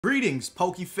Greetings,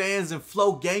 Poke fans and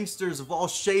Flow gangsters of all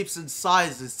shapes and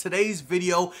sizes. Today's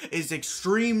video is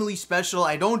extremely special.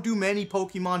 I don't do many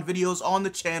Pokemon videos on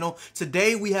the channel.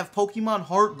 Today we have Pokemon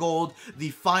HeartGold, the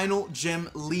final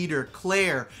gym leader,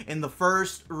 Claire, in the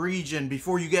first region.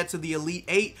 Before you get to the Elite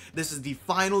 8, this is the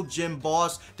final gym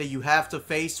boss that you have to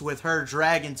face with her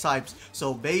dragon types.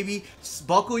 So baby,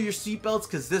 buckle your seatbelts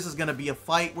because this is going to be a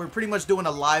fight. We're pretty much doing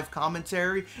a live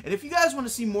commentary. And if you guys want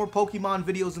to see more Pokemon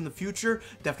videos in the future,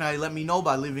 definitely let me know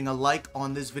by leaving a like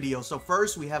on this video. So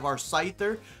first we have our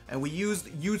scyther, and we used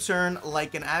U-turn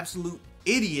like an absolute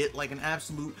idiot, like an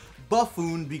absolute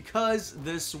buffoon, because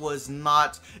this was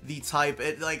not the type.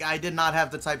 I did not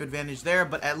have the type advantage there,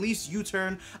 but at least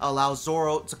U-turn allows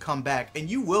Zoro to come back. And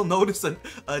you will notice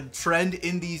a trend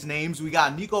in these names. We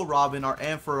got Nico Robin, our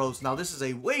Ampharos. Now this is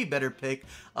a way better pick.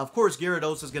 Of course,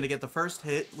 Gyarados is going to get the first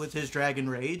hit with his Dragon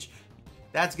Rage.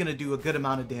 That's going to do a good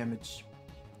amount of damage.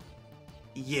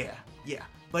 Yeah,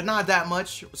 but not that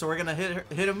much. So we're gonna hit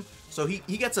him. So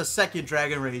he gets a second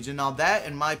Dragon Rage, and now that,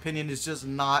 in my opinion, is just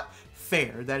not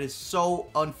fair. That is so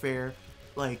unfair.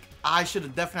 Like, I should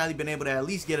have definitely been able to at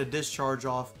least get a discharge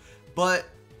off. But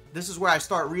this is where I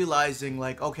start realizing,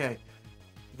 like, okay,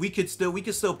 we could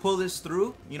still pull this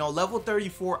through. You know, level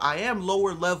 34, I am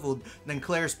lower leveled than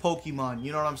Claire's Pokemon,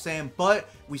 you know what I'm saying? But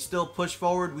we still push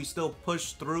forward, we still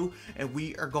push through, and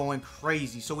we are going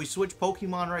crazy. So we switch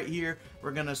Pokemon right here.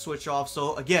 We're gonna switch off.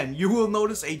 So again, you will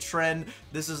notice a trend.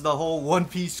 This is the whole One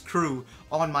Piece crew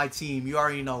on my team. You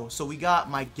already know. So we got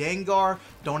my Gengar.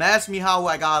 Don't ask me how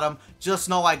I got him. Just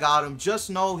know I got him. Just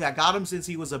know I got him since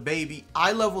he was a baby.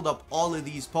 I leveled up all of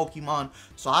these Pokemon,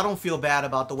 so I don't feel bad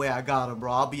about the way I got him,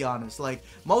 bro. I'll be honest. Like,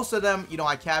 most of them, you know,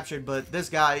 I captured, but this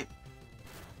guy,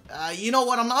 you know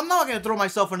what? I'm not going to throw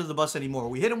myself under the bus anymore.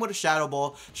 We hit him with a Shadow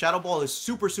Ball. Shadow Ball is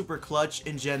super clutch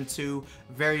in Gen 2.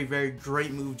 Very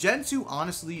great move. Gen 2,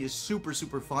 honestly, is super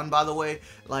fun, by the way.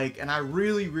 Like, and I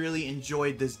really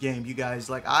enjoyed this game, you guys.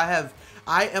 Like, I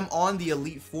am on the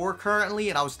Elite 4 currently,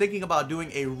 and I was thinking about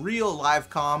doing a real live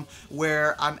comm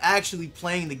where I'm actually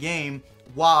playing the game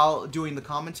while doing the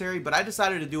commentary, but I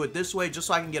decided to do it this way just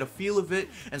so I can get a feel of it,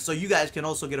 and so you guys can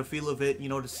also get a feel of it, you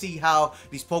know, to see how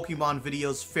these Pokemon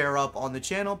videos fare up on the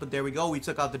channel. But there we go, we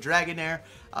took out the Dragonair.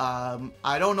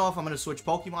 I don't know if I'm going to switch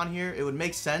Pokemon here. It would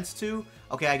make sense to.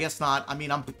 Okay, I guess not. I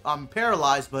mean, I'm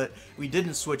paralyzed, but we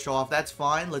didn't switch off. That's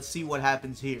fine. Let's see what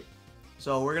happens here.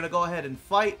 So we're going to go ahead and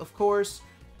fight, of course,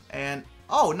 and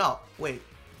oh no, wait.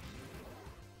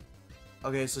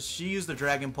 Okay, so she used the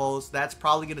Dragon Pulse. That's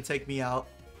probably going to take me out.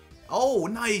 Oh,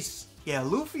 nice. Yeah,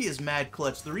 Luffy is mad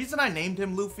clutch. The reason I named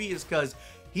him Luffy is because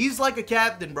he's like a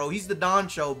captain, bro. He's the Don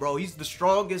Show, bro. He's the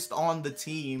strongest on the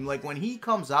team. Like, when he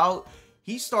comes out,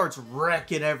 he starts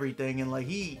wrecking everything. And, like,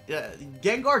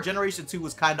 Gengar Generation 2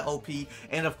 was kind of OP.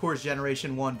 And, of course,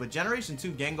 Generation 1. But Generation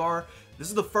 2 Gengar, this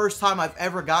is the first time I've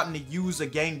ever gotten to use a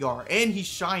Gengar. And he's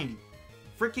shiny.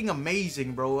 Freaking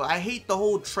amazing, bro. I hate the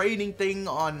whole trading thing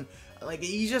on... Like,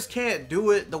 you just can't do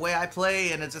it the way I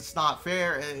play, and it's just not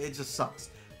fair. It just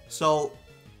sucks. So,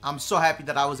 I'm so happy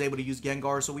that I was able to use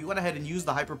Gengar. So, we went ahead and used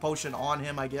the Hyper Potion on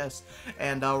him, I guess.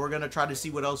 And we're going to try to see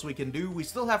what else we can do. We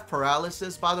still have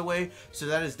Paralysis, by the way. So,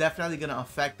 that is definitely going to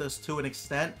affect us to an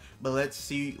extent. But let's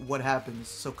see what happens.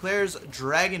 So, Claire's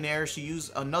Dragonair. She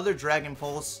used another Dragon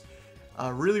Pulse.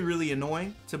 Really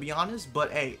annoying, to be honest.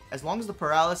 But, hey, as long as the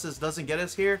Paralysis doesn't get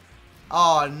us here...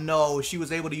 Oh, no. She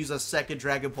was able to use a second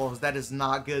Dragon Pulse. That is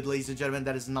not good, ladies and gentlemen.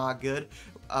 That is not good.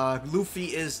 Luffy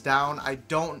is down. I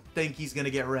don't think he's going to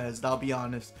get rezzed, I'll be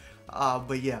honest.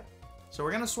 But, yeah. So,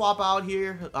 we're going to swap out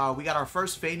here. We got our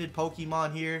first fainted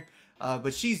Pokemon here.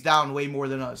 But she's down way more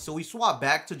than us. So, we swap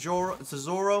back to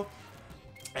Zoro.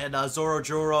 And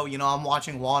Joro, you know, I'm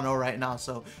watching Wano right now.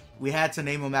 So, we had to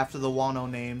name him after the Wano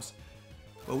names.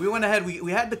 But we went ahead,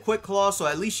 we had the Quick Claw, so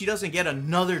at least she doesn't get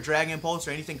another Dragon Pulse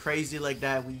or anything crazy like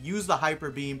that. We used the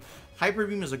Hyper Beam. Hyper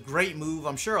Beam is a great move.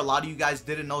 I'm sure a lot of you guys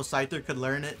didn't know Scyther could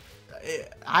learn it.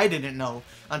 I didn't know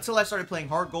until I started playing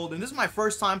HeartGold, and this is my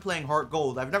first time playing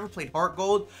HeartGold. I've never played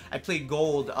HeartGold. I played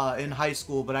Gold in high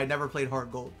school, but I never played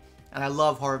HeartGold. And I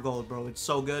love HeartGold, bro. It's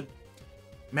so good.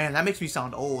 Man, that makes me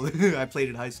sound old. I played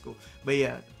in high school. But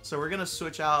yeah, so we're going to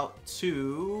switch out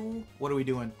to... What are we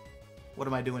doing? What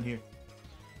am I doing here?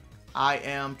 I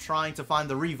am trying to find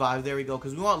the revive. There we go.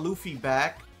 Because we want Luffy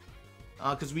back.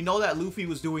 Because we know that Luffy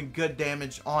was doing good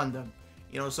damage on them.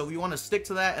 You know, so we want to stick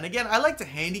to that. And again, I like to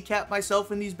handicap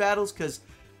myself in these battles. Because,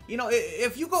 you know,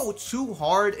 if you go too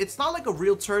hard, it's not like a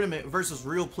real tournament versus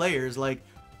real players. Like,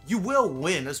 you will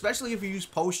win, especially if you use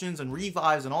potions and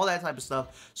revives and all that type of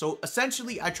stuff. So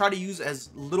essentially, I try to use as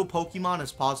little Pokemon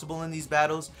as possible in these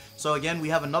battles. So again, we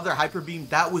have another Hyper Beam.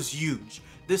 That was huge.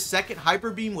 This second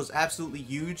Hyper Beam was absolutely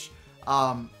huge.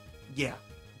 Yeah,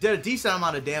 did a decent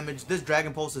amount of damage. This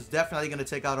Dragon Pulse is definitely going to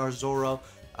take out our Zoro.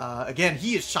 Again,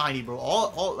 he is shiny, bro.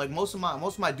 Like most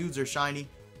of my dudes are shiny,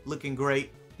 looking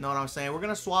great. You know what I'm saying? We're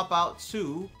gonna swap out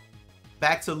to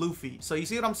back to Luffy. So you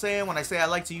see what I'm saying when I say I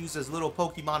like to use as little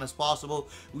Pokemon as possible?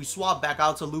 We swap back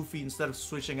out to Luffy instead of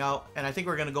switching out, and I think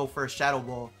we're gonna go for a Shadow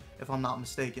Ball if I'm not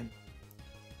mistaken.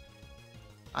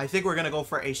 I think we're gonna go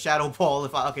for a Shadow Ball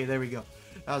if I. Okay, there we go.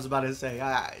 I was about to say.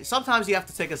 Sometimes you have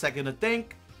to take a second to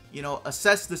think, you know,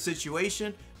 assess the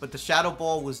situation. But the Shadow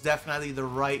Ball was definitely the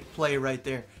right play right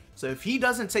there. So if he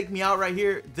doesn't take me out right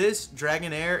here, this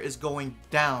Dragonair is going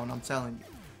down. I'm telling you.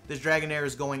 This Dragonair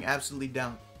is going absolutely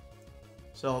down.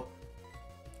 So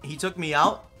he took me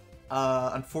out,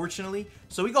 unfortunately.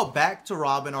 So we go back to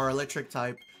Robin, our electric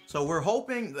type. So we're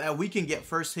hoping that we can get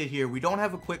first hit here. We don't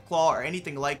have a Quick Claw or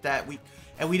anything like that.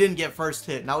 And we didn't get first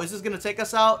hit. Now, is this going to take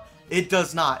us out? It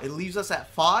does not. It leaves us at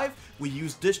 5. We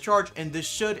use Discharge, and this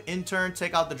should, in turn,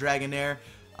 take out the Dragonair.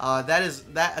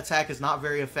 That attack is not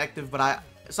very effective, but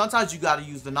sometimes you got to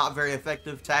use the not very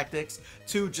effective tactics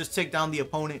to just take down the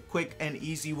opponent quick and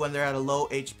easy when they're at a low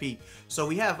HP. So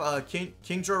we have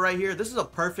Kingdra right here. This is a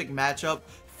perfect matchup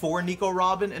for Nico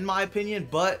Robin, in my opinion,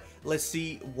 but let's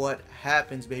see what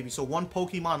happens, baby. So one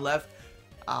Pokemon left.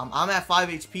 I'm at 5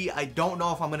 HP. I don't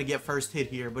know if I'm going to get first hit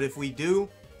here, but if we do,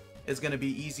 it's going to be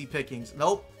easy pickings.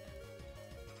 Nope.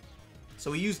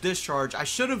 So we use Discharge. I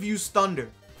should have used Thunder.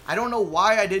 I don't know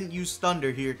why I didn't use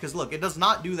Thunder here, because look, it does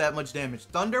not do that much damage.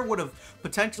 Thunder would have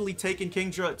potentially taken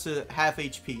Kingdra to half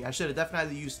HP. I should have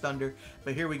definitely used Thunder,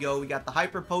 but here we go. We got the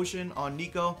Hyper Potion on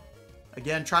Nico.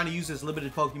 Again, trying to use as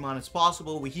limited Pokemon as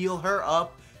possible. We heal her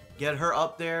up, get her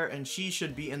up there, and she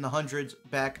should be in the hundreds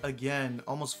back again.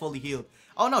 Almost fully healed.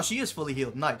 Oh no, she is fully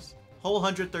healed. Nice. Whole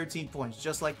 113 points,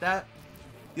 just like that.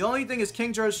 The only thing is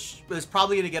Kingdra is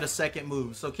probably going to get a second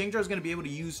move. So Kingdra is going to be able to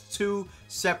use 2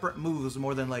 separate moves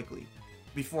more than likely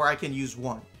before I can use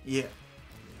 1. Yeah.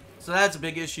 So that's a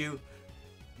big issue.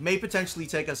 May potentially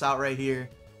take us out right here.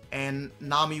 And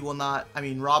Nami will not. I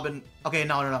mean, Robin. Okay,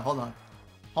 no. Hold on.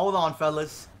 Hold on,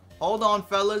 fellas. Hold on,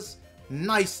 fellas.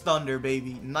 Nice Thunder,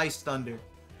 baby. Nice Thunder.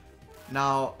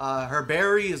 Now, her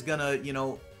Berry is going to, you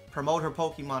know, promote her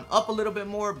Pokemon up a little bit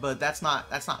more. But that's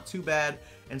not too bad.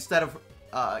 Instead of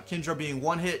Kingdra being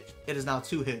 1 hit, it is now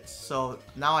 2 hits. So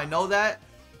now I know that.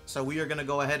 So we are going to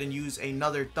go ahead and use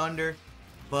another Thunder.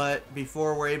 But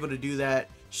before we're able to do that,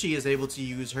 she is able to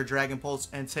use her Dragon Pulse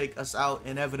and take us out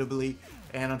inevitably.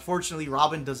 And unfortunately,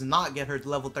 Robin does not get her to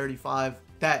level 35.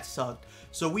 That sucked.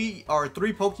 So we are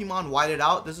 3 Pokemon whited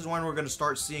out. This is when we're going to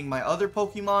start seeing my other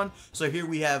Pokemon. So here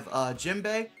we have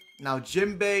Jinbei. Now,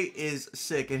 Jinbei is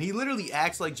sick, and he literally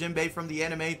acts like Jinbei from the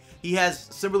anime. He has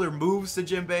similar moves to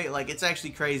Jinbei. Like, it's actually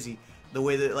crazy the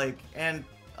way that, like, and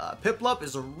Piplup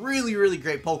is a really, really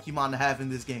great Pokemon to have in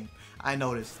this game. I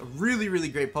noticed. A really, really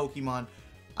great Pokemon.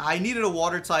 I needed a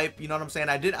water type, you know what I'm saying?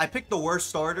 I picked the worst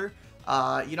starter,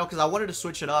 you know, because I wanted to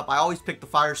switch it up. I always pick the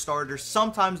fire starter,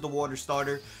 sometimes the water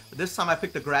starter. But this time I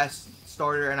picked the grass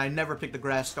starter, and I never picked the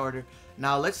grass starter.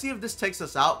 Now, let's see if this takes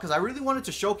us out, because I really wanted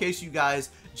to showcase you guys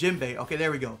Jinbei. Okay,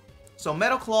 there we go. So,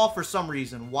 Metal Claw for some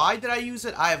reason. Why did I use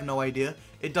it? I have no idea.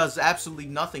 It does absolutely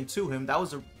nothing to him. That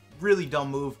was a really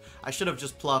dumb move. I should have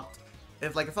just plucked.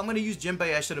 If I'm going to use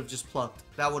Jinbei, I should have just plucked.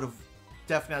 That would have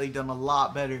definitely done a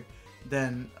lot better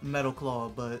than Metal Claw,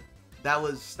 but that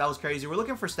was crazy. We're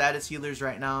looking for status healers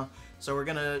right now. So, we're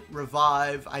going to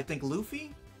revive, I think,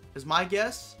 Luffy is my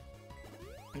guess.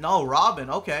 No, Robin.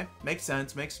 Okay. Makes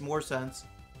sense. Makes more sense.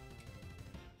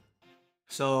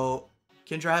 So,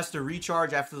 Kingdra has to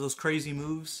recharge after those crazy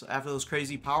moves, after those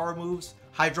crazy power moves.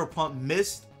 Hydro Pump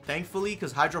missed, thankfully,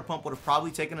 because Hydro Pump would have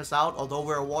probably taken us out, although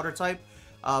we're a water type.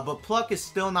 But Pluck is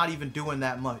still not even doing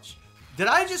that much. Did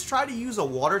I just try to use a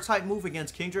water type move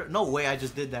against Kingdra? No way I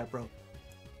just did that, bro.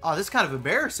 Oh, this is kind of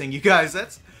embarrassing, you guys.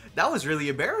 That was really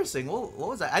embarrassing. What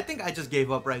was that? I think I just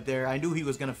gave up right there. I knew he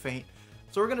was going to faint.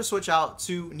 So we're going to switch out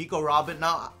to Nico Robin.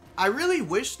 Now, I really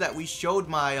wish that we showed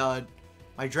my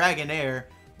my Dragonair,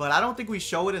 but I don't think we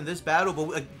show it in this battle.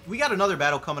 But we got another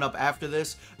battle coming up after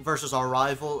this versus our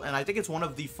rival, and I think it's one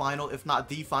of the final, if not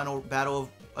the final battle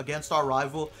against our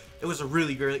rival. It was a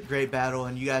really great battle,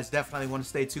 and you guys definitely want to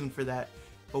stay tuned for that.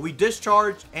 But we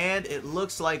discharged, and it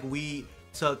looks like we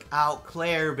took out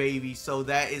Claire, baby. So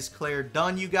that is Claire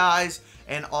done, you guys,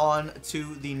 and on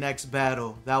to the next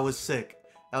battle. That was sick.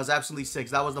 That was absolutely sick.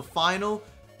 That was the final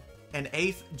and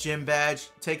 8th gym badge,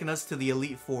 taking us to the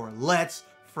Elite Four. Let's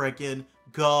freaking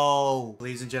go.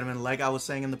 Ladies and gentlemen, like I was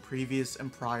saying in the previous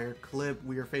and prior clip,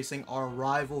 we are facing our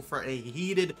rival for a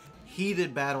heated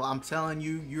battle. I'm telling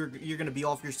you, you're gonna be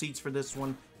off your seats for this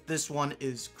one. This one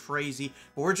is crazy,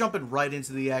 but we're jumping right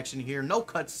into the action here. No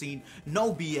cutscene,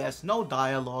 no BS, no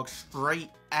dialogue, straight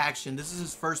action. This is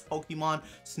his first Pokemon,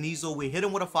 Sneasel. We hit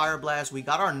him with a Fire Blast. We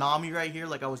got our Nami right here,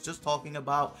 like I was just talking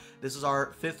about. This is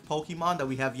our 5th Pokemon that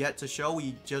we have yet to show.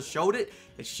 We just showed it,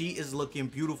 and she is looking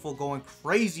beautiful, going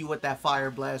crazy with that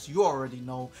Fire Blast. You already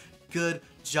know. Good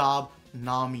job,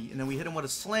 Nami. And then we hit him with a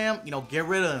Slam. You know, get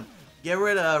rid of him. Get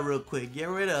rid of real quick. Get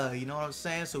rid of, you know what I'm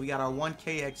saying? So we got our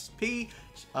 1k XP.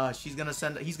 He's gonna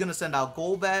send out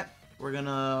Golbat. We're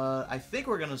gonna, I think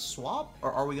we're gonna swap,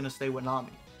 or are we gonna stay with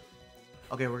Nami?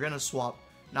 Okay, we're gonna swap.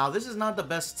 Now this is not the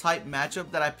best type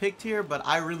matchup that I picked here, but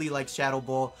I really like Shadow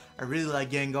Ball. I really like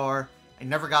Gengar. I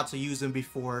never got to use him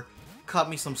before. Cut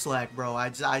me some slack, bro. I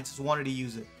just wanted to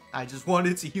use it. I just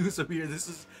wanted to use him here.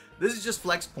 This is just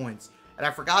flex points. And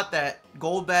I forgot that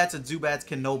Golbats and Zubats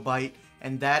can no bite.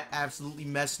 And that absolutely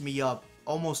messed me up.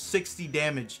 Almost 60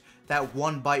 damage that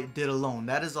one bite did alone.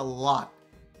 That is a lot.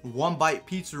 One bite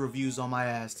pizza reviews on my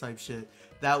ass type shit.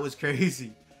 That was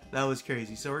crazy. That was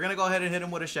crazy. So we're going to go ahead and hit him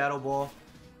with a Shadow Ball.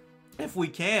 If we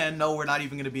can. No, we're not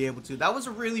even going to be able to. That was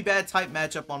a really bad type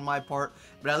matchup on my part.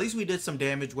 But at least we did some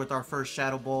damage with our first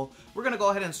Shadow Ball. We're going to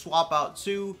go ahead and swap out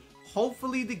to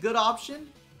hopefully the good option.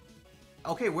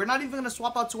 Okay, we're not even going to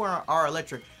swap out to our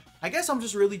electric. I guess I'm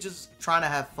just really trying to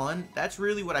have fun. That's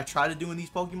really what I try to do in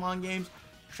these Pokemon games.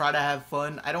 Try to have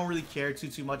fun. I don't really care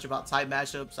too much about type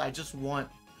matchups. I just want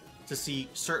to see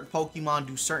certain Pokemon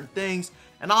do certain things.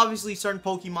 And obviously certain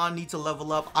Pokemon need to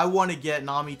level up. I want to get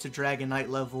Nami to Dragonite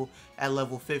level at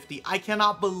level 50. I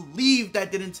cannot believe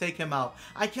that didn't take him out.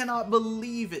 I cannot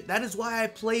believe it. That is why I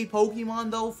play Pokemon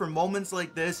though, for moments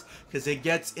like this, because it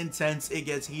gets intense, it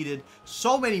gets heated.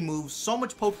 So many moves, so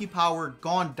much Poke Power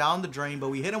gone down the drain, but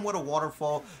we hit him with a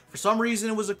Waterfall. For some reason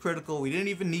it was a critical. We didn't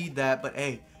even need that, but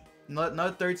hey,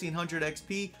 another 1300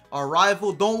 XP. Our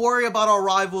rival, don't worry about our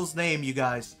rival's name, you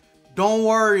guys. Don't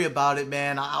worry about it,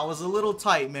 man. I was a little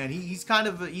tight, man. He's kind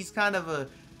of a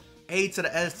A to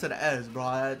the S to the S,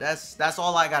 bro. That's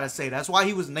all I gotta say. That's why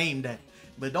he was named that.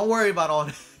 But don't worry about all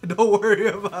that. Don't worry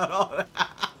about all that.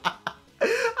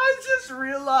 I just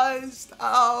realized.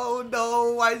 Oh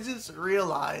no! I just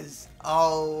realized.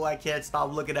 Oh, I can't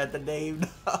stop looking at the name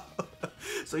now.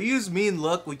 So use mean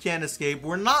look. We can't escape.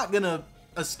 We're not gonna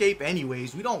escape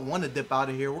anyways. We don't want to dip out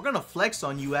of here. We're gonna flex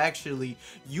on you, actually.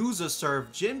 Use a serve.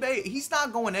 Jinbei, he's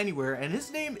not going anywhere, and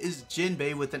his name is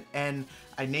Jinbei with an N.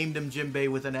 I named him Jinbei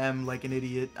with an M like an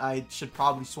idiot. I should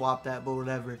probably swap that, but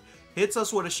whatever. Hits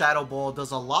us with a Shadow Ball,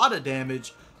 does a lot of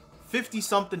damage, 50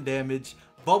 something damage.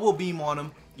 Bubble Beam on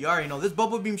him. You already know this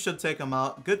Bubble Beam should take him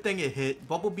out. Good thing it hit.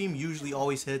 Bubble Beam usually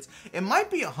always hits. It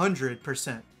might be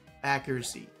 100%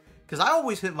 accuracy, because I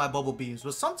always hit my Bubble Beams,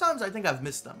 but sometimes I think I've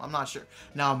missed them. I'm not sure.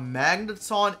 Now,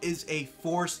 Magneton is a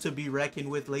force to be reckoned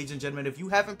with, ladies and gentlemen. If you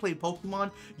haven't played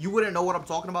Pokemon, you wouldn't know what I'm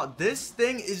talking about. This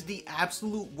thing is the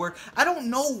absolute worst. I don't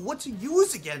know what to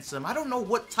use against him. I don't know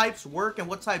what types work and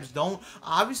what types don't.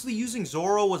 Obviously, using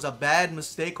Zoro was a bad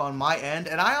mistake on my end,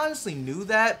 and I honestly knew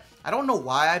that. I don't know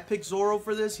why I picked Zoro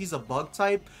for this. He's a bug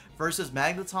type versus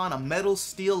Magneton, a metal,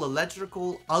 steel,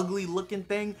 electrical, ugly looking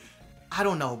thing. I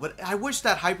don't know, but I wish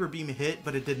that Hyper Beam hit,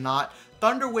 but it did not.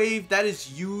 Thunder Wave, that is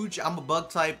huge. I'm a bug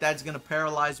type. That's going to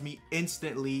paralyze me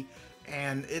instantly,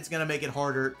 and it's going to make it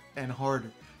harder and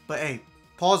harder. But hey,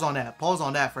 pause on that. Pause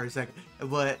on that for a second.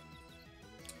 But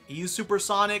he used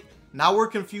Supersonic. Now we're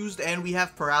confused, and we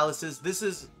have Paralysis. This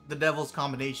is the devil's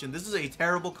combination. This is a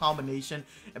terrible combination,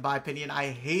 in my opinion. I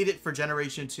hate it for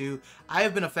Generation 2. I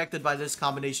have been affected by this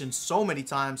combination so many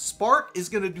times. Spark is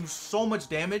going to do so much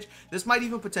damage. This might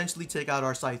even potentially take out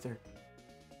our Scyther.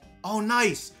 Oh,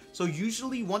 nice. So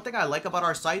usually one thing I like about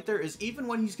our Scyther is even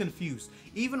when he's confused,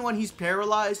 even when he's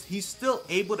paralyzed, he's still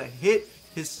able to hit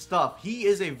his stuff. He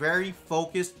is a very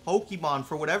focused Pokemon.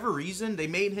 For whatever reason, they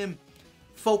made him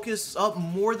focus up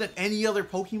more than any other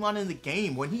Pokemon in the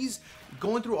game. When he's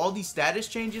going through all these status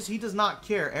changes, he does not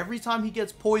care. Every time he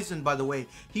gets poisoned, by the way,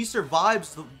 he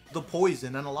survives the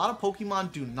poison, and a lot of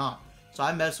Pokemon do not. So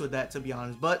I mess with that, to be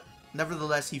honest. But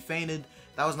nevertheless, he fainted.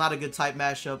 That was not a good type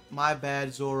mashup. My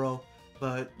bad, Zoro.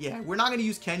 But yeah, we're not going to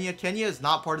use Kenya. Kenya is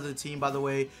not part of the team, by the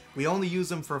way. We only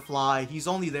use him for Fly. He's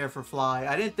only there for Fly.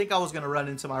 I didn't think I was going to run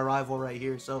into my rival right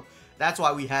here, so that's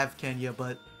why we have Kenya,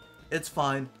 but it's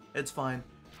fine. It's fine.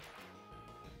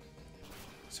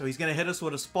 So he's going to hit us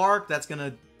with a Spark. That's going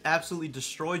to absolutely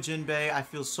destroy Jinbei. I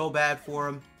feel so bad for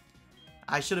him.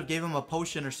 I should have gave him a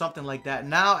potion or something like that.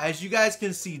 Now, as you guys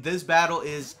can see, this battle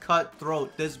is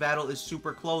cutthroat. This battle is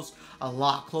super close, a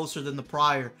lot closer than the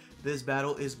prior. This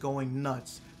battle is going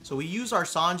nuts. So we use our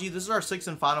Sanji. This is our 6th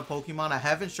and final Pokemon. I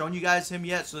haven't shown you guys him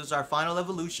yet, so this is our final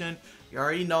evolution. You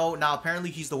already know. Now, apparently,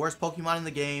 he's the worst Pokemon in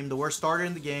the game, the worst starter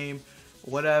in the game,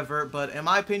 whatever. But in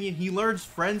my opinion, he learns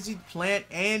Frenzied Plant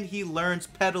and he learns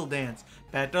Petal Dance.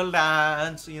 Petal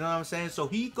Dance, you know what I'm saying? So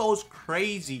he goes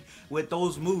crazy with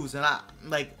those moves. And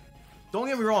don't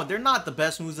get me wrong, they're not the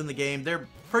best moves in the game. They're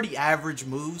pretty average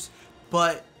moves.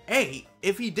 But, hey,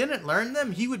 if he didn't learn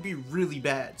them, he would be really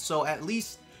bad. So at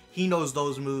least he knows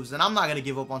those moves. And I'm not going to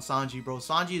give up on Sanji, bro.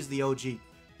 Sanji is the OG. He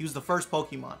was the first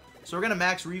Pokemon. So we're going to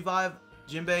max revive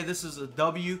Jinbei. This is a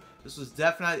W. This was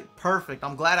definitely perfect.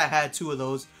 I'm glad I had 2 of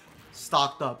those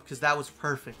stocked up because that was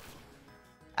perfect.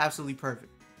 Absolutely perfect.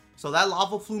 So that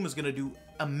Lava Plume is going to do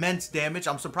immense damage.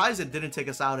 I'm surprised it didn't take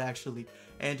us out, actually.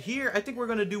 And here, I think we're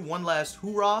going to do one last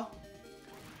Hoorah.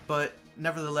 But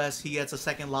nevertheless, he gets a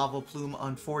second Lava Plume,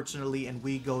 unfortunately, and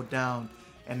we go down.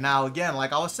 And now, again,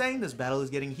 like I was saying, this battle is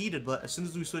getting heated. But as soon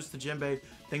as we switch to Jinbei,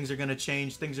 things are going to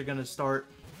change. Things are going to start,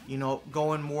 you know,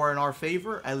 going more in our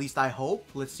favor. At least I hope.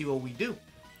 Let's see what we do.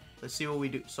 Let's see what we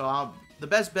do. So the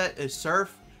best bet is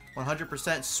Surf.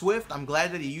 100% Swift. I'm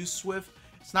glad that he used Swift.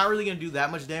 It's not really going to do that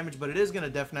much damage, but it is going to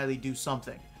definitely do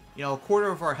something. You know, a quarter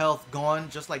of our health gone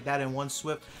just like that in one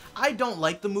Swift. I don't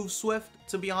like the move Swift,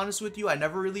 to be honest with you. I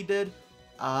never really did.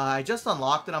 I just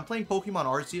unlocked it. I'm playing Pokemon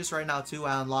Arceus right now, too.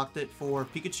 I unlocked it for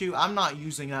Pikachu. I'm not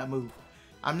using that move.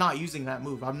 I'm not using that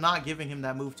move. I'm not giving him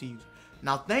that move to use.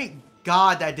 Now, thank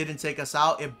God that didn't take us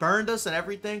out. It burned us and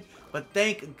everything, but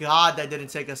thank God that didn't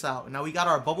take us out. Now, we got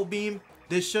our Bubble Beam.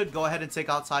 This should go ahead and take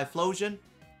out Typhlosion.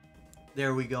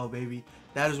 There we go, baby.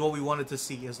 That is what we wanted to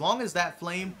see. As long as that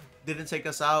flame didn't take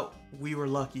us out, we were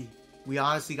lucky. We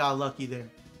honestly got lucky there.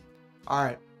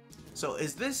 Alright. So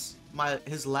is this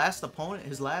his last opponent?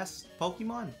 His last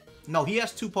Pokemon? No, he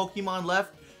has 2 Pokemon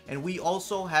left. And we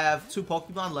also have 2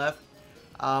 Pokemon left.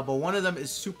 But one of them is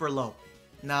super low.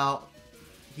 Now,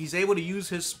 he's able to use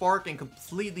his Spark and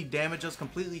completely damage us,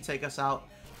 completely take us out,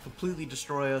 completely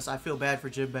destroy us. I feel bad for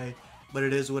Jinbei, but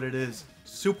it is what it is.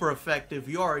 Super effective.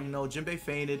 You already know, Jinbei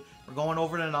fainted. We're going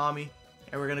over to Nami,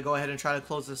 and we're going to go ahead and try to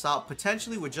close this out,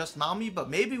 potentially with just Nami, but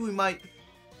maybe we might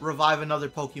revive another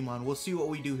Pokemon. We'll see what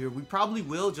we do here. We probably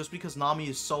will, just because Nami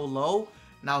is so low.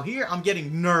 Now here, I'm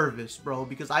getting nervous, bro,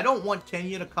 because I don't want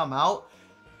Kenya to come out,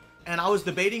 and I was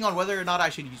debating on whether or not I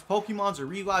should use Pokemons or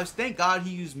revives. Thank God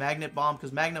he used Magnet Bomb,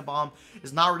 because Magnet Bomb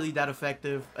is not really that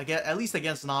effective, at least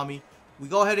against Nami. We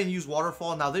go ahead and use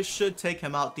Waterfall. Now, this should take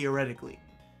him out theoretically.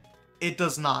 It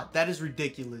does not. That is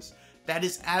ridiculous.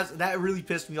 That really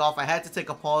pissed me off. I had to take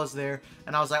a pause there,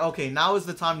 and I was like, okay, now is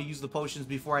the time to use the potions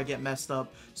before I get messed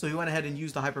up. So he went ahead and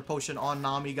used the Hyper Potion on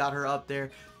Nami, got her up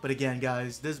there. But again,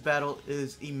 guys, this battle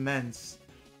is immense.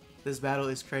 This battle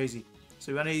is crazy.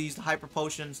 So we went ahead and used the Hyper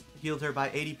Potions, healed her by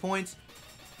 80 points.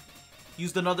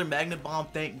 Used another Magnet Bomb,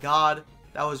 thank God.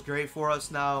 That was great for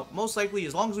us. Now, most likely,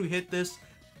 as long as we hit this,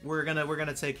 we're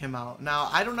gonna take him out. Now,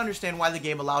 I don't understand why the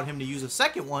game allowed him to use a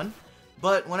second one.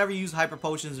 But whenever you use Hyper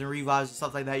Potions and Revives and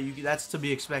stuff like that, that's to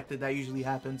be expected. That usually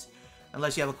happens.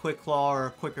 Unless you have a Quick Claw or a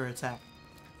quicker attack.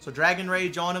 So Dragon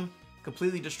Rage on him.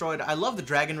 Completely destroyed. I love the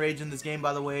Dragon Rage in this game,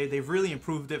 by the way. They've really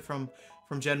improved it from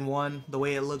Gen 1. The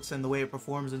way it looks and the way it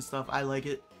performs and stuff. I like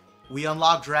it. We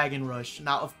unlock Dragon Rush.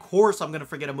 Now, of course, I'm going to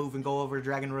forget a move and go over to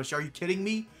Dragon Rush. Are you kidding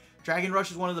me? Dragon Rush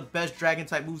is one of the best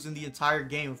Dragon-type moves in the entire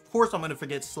game. Of course, I'm going to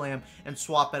forget Slam and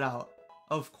swap it out.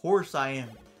 Of course I am.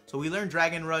 So we learned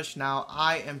Dragon Rush. Now,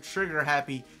 I am trigger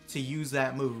happy to use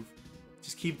that move.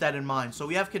 Just keep that in mind. So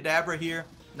we have Kadabra here.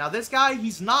 Now, this guy,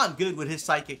 he's not good with his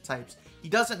Psychic types. He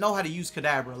doesn't know how to use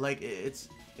Kadabra. Like, it's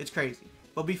crazy.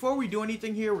 But before we do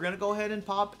anything here, we're going to go ahead and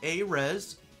pop a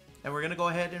Res. And we're going to go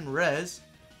ahead and Res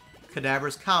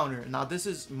Kadabra's counter. Now, this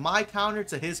is my counter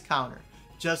to his counter.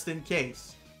 Just in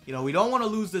case. You know, we don't want to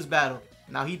lose this battle.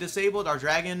 Now, he disabled our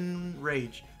Dragon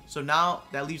Rage. So now,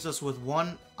 that leaves us with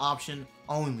one option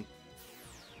only.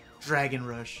 Dragon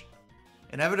Rush.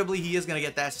 Inevitably, he is going to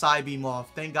get that Psy Beam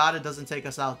off. Thank God it doesn't take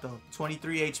us out, though.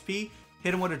 23 HP.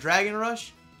 Hit him with a Dragon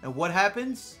Rush. And what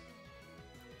happens?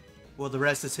 Well, the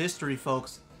rest is history,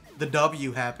 folks. The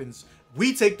W happens.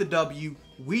 We take the W,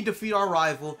 we defeat our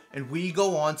rival, and we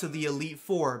go on to the Elite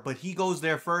Four. But he goes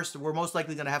there first. We're most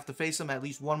likely going to have to face him at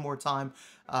least one more time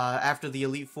after the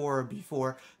Elite Four or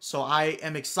before. So I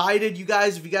am excited, you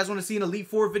guys. If you guys want to see an Elite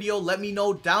Four video, let me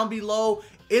know down below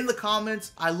in the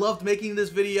comments. I loved making this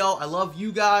video. I love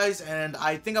you guys, and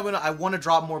I think I want to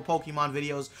drop more Pokemon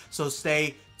videos. So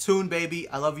stay tuned, baby.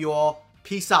 I love you all.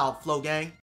 Peace out, Flow Gang.